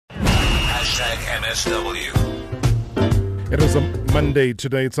#MSW. It is a Monday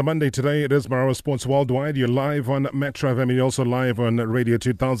today. It's a Monday today. It is Marawa Sports Worldwide. You're live on Metro FM and you're also live on Radio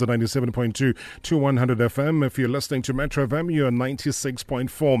 2097.2 to 100 FM. If you're listening to Metro FM, you're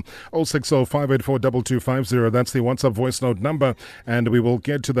 96.4 060-584-2250. That's the WhatsApp voice note number. And we will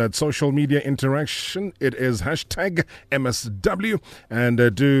get to that social media interaction. It is #MSW.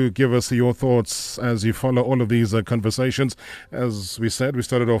 And do give us your thoughts as you follow all of these conversations. As we said, we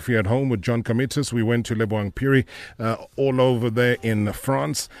started off here at home with John Comitis. We went to Leboang Piri, all over there in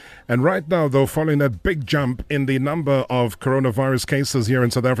France. And right now, though, following that big jump in the number of coronavirus cases here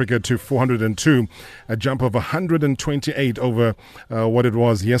in South Africa to 402, a jump of 128 over what it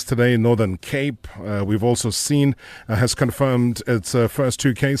was yesterday in Northern Cape. We've also seen, has confirmed its first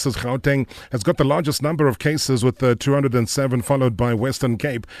two cases. Gauteng has got the largest number of cases with 207, followed by Western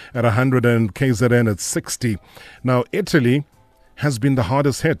Cape at 100 and KZN at 60. Now, Italy has been the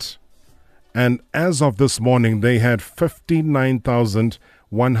hardest hit. And as of this morning, they had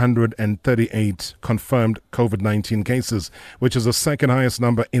 59,138 confirmed COVID-19 cases, which is the second highest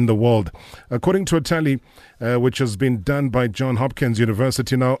number in the world. According to a tally which has been done by Johns Hopkins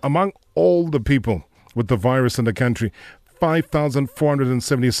University, now, among all the people with the virus in the country,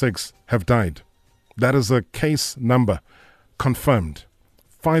 5,476 have died. That is a case number confirmed.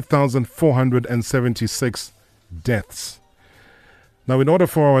 5,476 deaths. Now, in order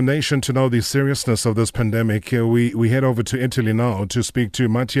for our nation to know the seriousness of this pandemic, we head over to Italy now to speak to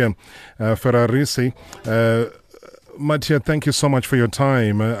Mattia Ferraresi. Mattia, thank you so much for your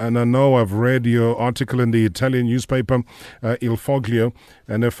time. And I know I've read your article in the Italian newspaper, Il Foglio,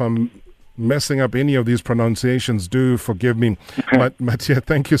 and if I'm messing up any of these pronunciations, do forgive me. But Mattia,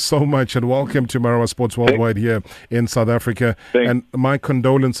 thank you so much and welcome to Marawa Sports Worldwide here in South Africa. And my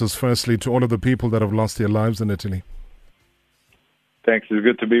condolences firstly to all of the people that have lost their lives in Italy. Thanks. It's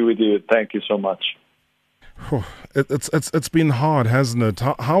good to be with you. Thank you so much. It's been hard, hasn't it?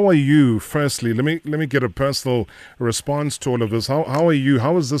 How are you? Firstly, let me get a personal response to all of this. How are you?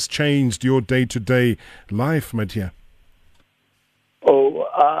 How has this changed your day-to-day life, Mattia?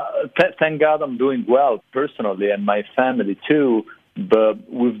 Thank God I'm doing well personally and my family too. But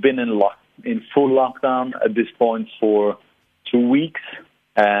we've been in full lockdown at this point for 2 weeks,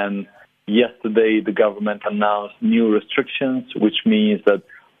 and yesterday, the government announced new restrictions, which means that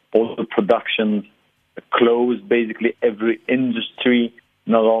all the productions closed, basically every industry,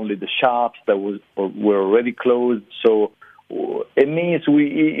 not only the shops that were already closed. So it means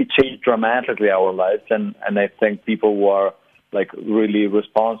it changed dramatically our lives, and I think people were like really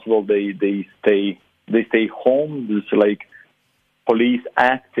responsible. They stay home. There's like police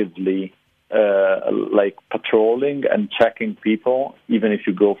actively patrolling and checking people. Even if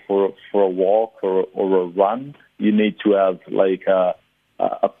you go for a walk or a run, you need to have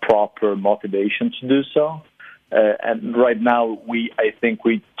a proper motivation to do so. And right now, I think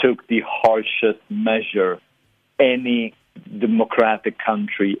we took the harshest measure any democratic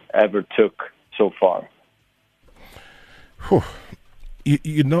country ever took so far. Whew.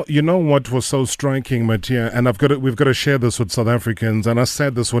 You know what was so striking, Mattia, and we've got to share this with South Africans, and I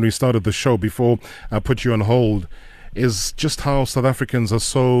said this when we started the show before I put you on hold, is just how South Africans are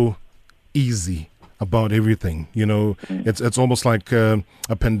so easy about everything. You know, it's almost like a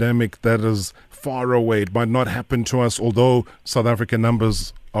pandemic that is far away. It might not happen to us, although South African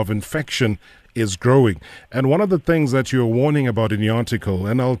numbers of infection is growing. And one of the things that you're warning about in the article,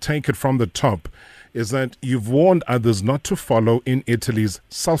 and I'll take it from the top, is that you've warned others not to follow in Italy's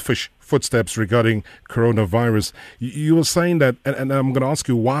selfish footsteps regarding coronavirus. You were saying that, and I'm going to ask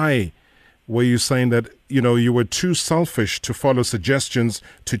you why were you saying that, you were too selfish to follow suggestions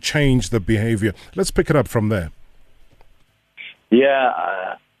to change the behavior. Let's pick it up from there.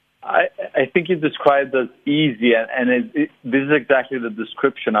 Yeah, I think you described as easy, and this is exactly the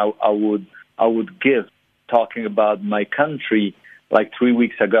description I would give talking about my country like 3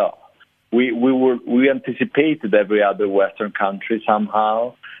 weeks ago. We anticipated every other Western country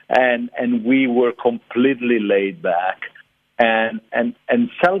somehow, and we were completely laid back and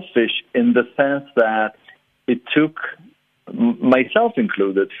selfish in the sense that it took, myself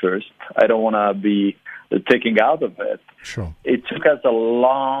included first, I don't want to be taking out of it. Sure. It took us a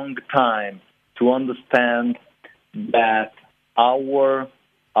long time to understand that our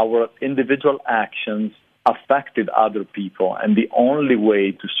individual actions affected other people, and the only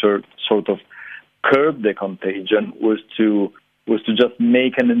way to sort of curb the contagion was to just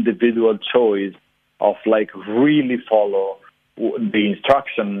make an individual choice of really follow the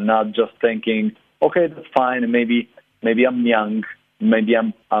instruction, not just thinking, okay, that's fine, and maybe I'm young, maybe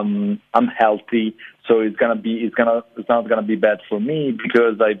I'm healthy, so it's not gonna be bad for me,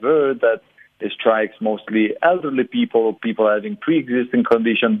 because I've heard that strikes mostly elderly people, people having pre-existing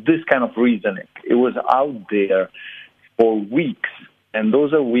conditions, this kind of reasoning. It was out there for weeks, and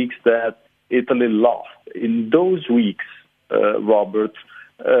those are weeks that Italy lost. In those weeks, Robert,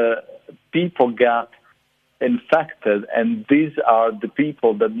 people got infected, and these are the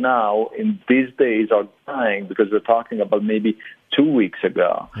people that now, in these days, are dying, because we're talking about maybe 2 weeks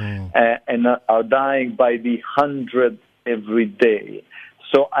ago, and are dying by the 100 every day.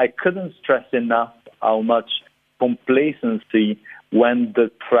 So I couldn't stress enough how much complacency, when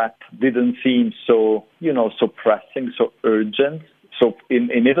the threat didn't seem so, so pressing, so urgent. So in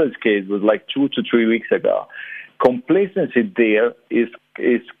Italy's case, it was like 2 to 3 weeks ago. Complacency there is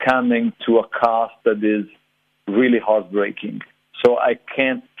coming to a cost that is really heartbreaking. So I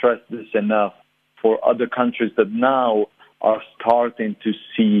can't stress this enough for other countries that now are starting to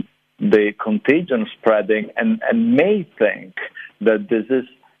see the contagion spreading and may think that this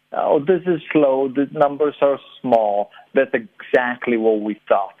is slow, the numbers are small. That's exactly what we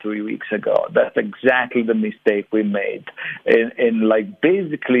thought 3 weeks ago. That's exactly the mistake we made in like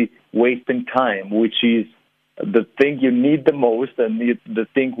basically wasting time, which is the thing you need the most, and the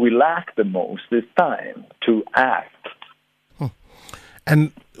thing we lack the most is time to act.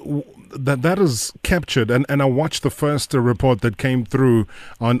 And that is captured. And I watched the first report that came through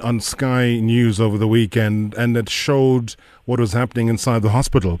on Sky News over the weekend, and it showed what was happening inside the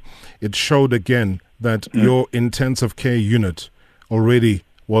hospital. It showed again that your intensive care unit already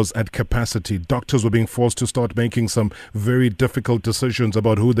was at capacity. Doctors were being forced to start making some very difficult decisions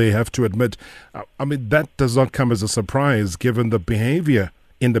about who they have to admit. I mean, that does not come as a surprise given the behavior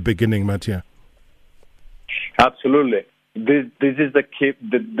in the beginning, Mattia. Absolutely. This is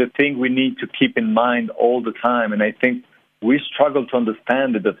the thing we need to keep in mind all the time, and I think we struggle to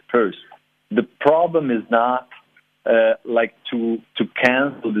understand it at first. The problem is not to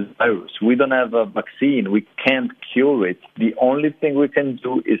cancel this virus. We don't have a vaccine. We can't cure it. The only thing we can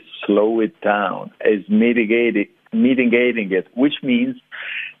do is slow it down, is mitigating it, which means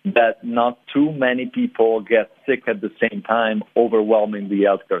that not too many people get sick at the same time, overwhelming the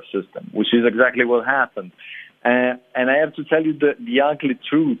healthcare system, which is exactly what happened. And I have to tell you the ugly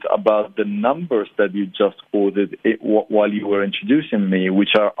truth about the numbers that you just quoted while you were introducing me,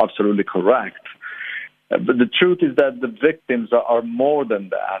 which are absolutely correct. But the truth is that the victims are more than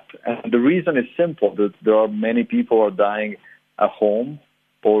that. And the reason is simple, that there are many people who are dying at home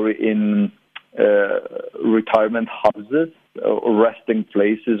or in retirement houses or resting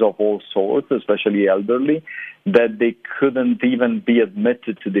places of all sorts, especially elderly, that they couldn't even be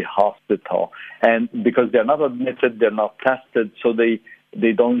admitted to the hospital. And because they're not admitted, they're not tested, so they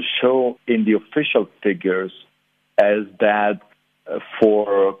don't show in the official figures as bad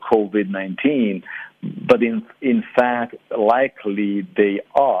for COVID-19. But in fact, likely they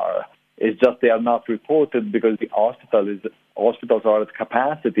are. It's just they are not reported because the hospitals are at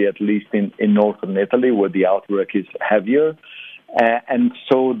capacity, at least in northern Italy, where the outbreak is heavier, and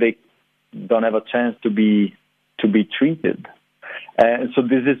so they don't have a chance to be treated. And so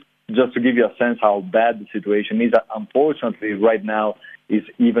this is just to give you a sense how bad the situation is. Unfortunately, right now is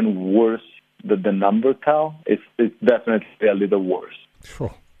even worse than the number tell. It's definitely a little worse.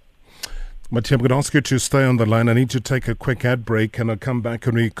 Sure. Mattia, I'm going to ask you to stay on the line. I need to take a quick ad break, and I'll come back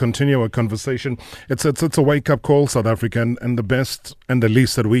and we continue our conversation. It's a wake-up call, South Africa, and the best and the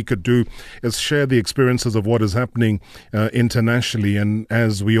least that we could do is share the experiences of what is happening internationally. And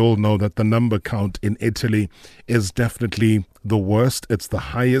as we all know, that the number count in Italy is definitely the worst. It's the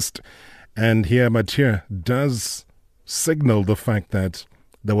highest. And here, Mattia does signal the fact that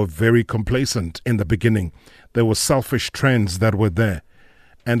they were very complacent in the beginning. There were selfish trends that were there.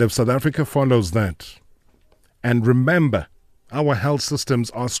 And if South Africa follows that, and remember, our health systems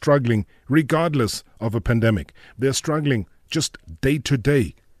are struggling regardless of a pandemic. They're struggling just day to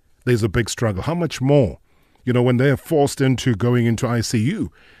day. There's a big struggle. How much more, when they're forced into going into ICU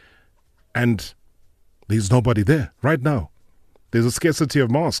and there's nobody there right now. There's a scarcity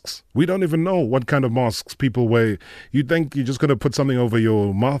of masks. We don't even know what kind of masks people wear. You think you're just going to put something over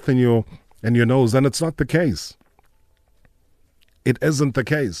your mouth and your nose, and it's not the case. It isn't the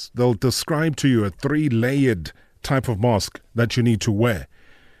case. They'll describe to you a 3-layered type of mask that you need to wear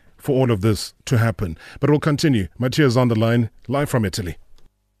for all of this to happen. But we'll continue. Mattia's on the line, live from Italy.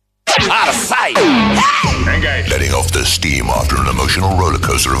 Out of sight. Engage. Letting off the steam after an emotional roller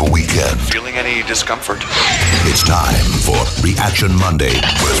coaster of a weekend. Feeling any discomfort? It's time for Reaction Monday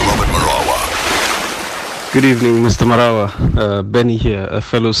with Robert Marawa. Good evening, Mr. Marawa. Benny here, a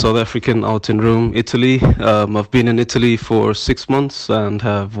fellow South African out in Rome, Italy. I've been in Italy for 6 months and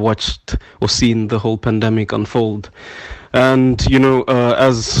have watched or seen the whole pandemic unfold. And,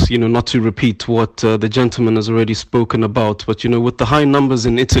 as, not to repeat what the gentleman has already spoken about, but, with the high numbers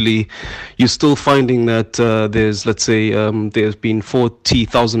in Italy, you're still finding that there's, let's say, there's been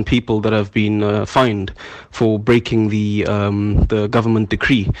 40,000 people that have been fined for breaking the government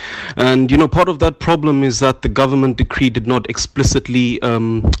decree. And, part of that problem is that the government decree did not explicitly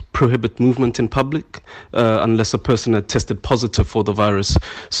prohibit movement in public unless a person had tested positive for the virus.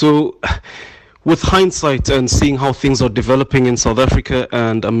 So, with hindsight and seeing how things are developing in South Africa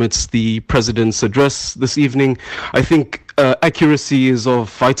and amidst the president's address this evening, I think accuracy is of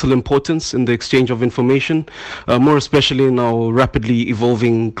vital importance in the exchange of information, more especially in our rapidly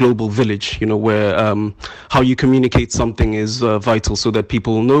evolving global village, where how you communicate something is vital so that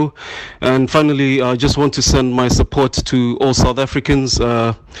people will know. And finally, I just want to send my support to all South Africans.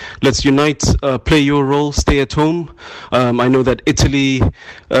 Let's unite, play your role, stay at home. I know that Italy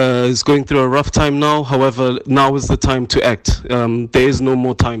is going through a rough time now. However, now is the time to act. There is no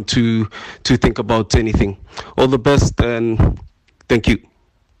more time to think about anything. All the best and thank you.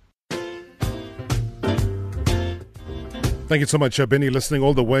 Thank you so much, Benny, listening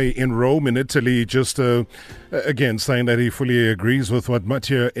all the way in Rome, in Italy. Just again saying that he fully agrees with what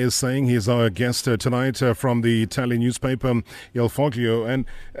Mattia is saying. He's our guest tonight from the Italian newspaper Il Foglio. And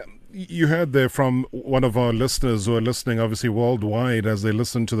you heard there from one of our listeners who are listening, obviously worldwide, as they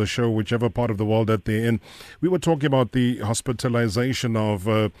listen to the show, whichever part of the world that they're in. We were talking about the hospitalization of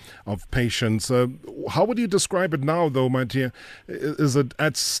patients. How would you describe it now, though, Mattia? Is it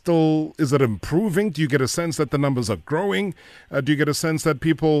improving? Do you get a sense that the numbers are growing? Do you get a sense that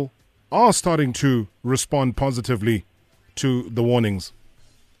people are starting to respond positively to the warnings?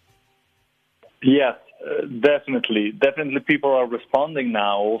 Yes. Definitely people are responding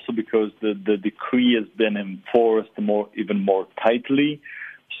now, also because the decree has been enforced even more tightly.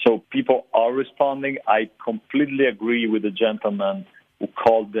 So people are responding. I completely agree with the gentleman who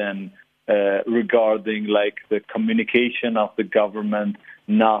called in regarding the communication of the government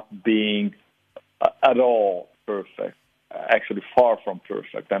not being at all perfect, actually far from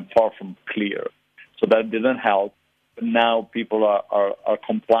perfect and far from clear. So that didn't help. But now people are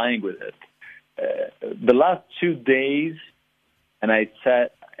complying with it. The last 2 days, and I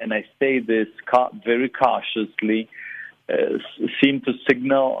say this very cautiously, seem to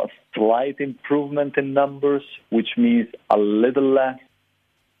signal a slight improvement in numbers, which means a little less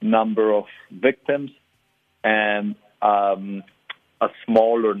number of victims and a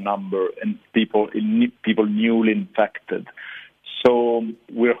smaller number in people newly infected. So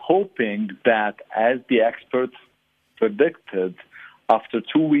we're hoping that, as the experts predicted, after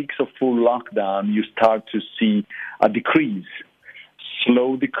 2 weeks of full lockdown, you start to see a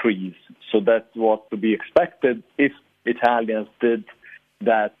slow decrease. So that's what to be expected if Italians did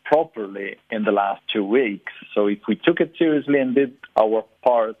that properly in the last 2 weeks. So if we took it seriously and did our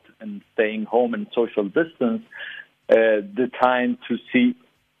part in staying home and social distance, the time to see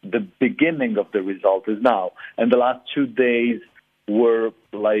the beginning of the result is now. And the last 2 days were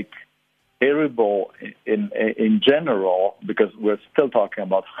terrible in general, because we're still talking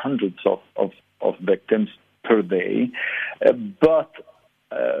about hundreds of victims per day, but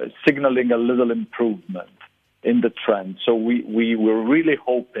signaling a little improvement in the trend. So we were really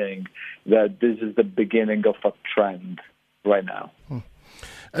hoping that this is the beginning of a trend right now.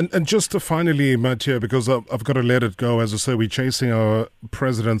 And just to finally, Mattia, because I've got to let it go, as I say, we're chasing our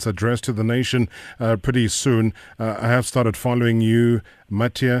president's address to the nation pretty soon. I have started following you,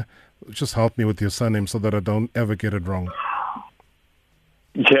 Mattia. Just help me with your surname so that I don't ever get it wrong.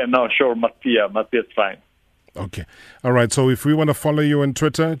 Yeah, no, sure, Mattia. Mattia's fine. Okay. All right. So if we want to follow you on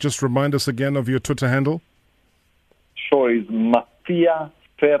Twitter, just remind us again of your Twitter handle. Sure, it's Mattia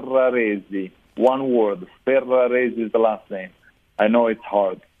Ferraresi. One word. Ferraresi is the last name. I know it's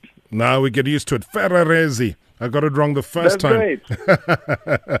hard. Now we get used to it. Ferraresi. I got it wrong the first time.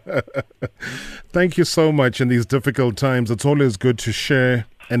 That's great. Thank you so much in these difficult times. It's always good to share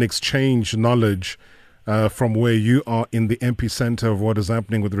and exchange knowledge from where you are in the epicenter of what is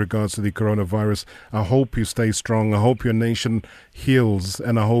happening with regards to the coronavirus. I hope you stay strong. I hope your nation heals,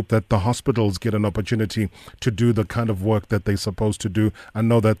 and I hope that the hospitals get an opportunity to do the kind of work that they're supposed to do. I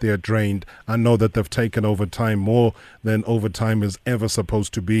know that they're drained. I know that they've taken overtime more than overtime is ever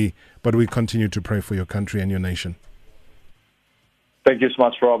supposed to be, but we continue to pray for your country and your nation. Thank you so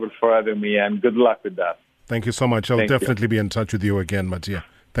much, Robert, for having me, and good luck with that. Thank you so much. I'll definitely be in touch with you again, Mattia.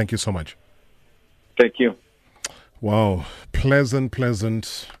 Thank you so much. Thank you. Wow.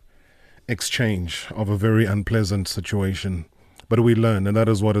 Pleasant exchange of a very unpleasant situation. but we learn, and that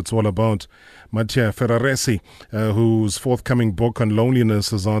is what it's all about. Mattia Ferraresi, whose forthcoming book on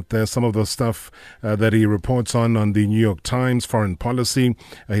loneliness is out there. Some of the stuff that he reports on the New York Times, foreign policy.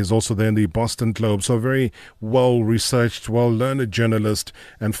 He's also there in the Boston Globe. So a very well-researched, well-learned journalist,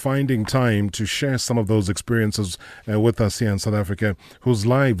 and finding time to share some of those experiences with us here in South Africa, whose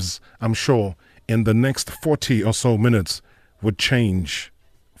lives, I'm sure, in the next 40 or so minutes would change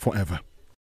forever.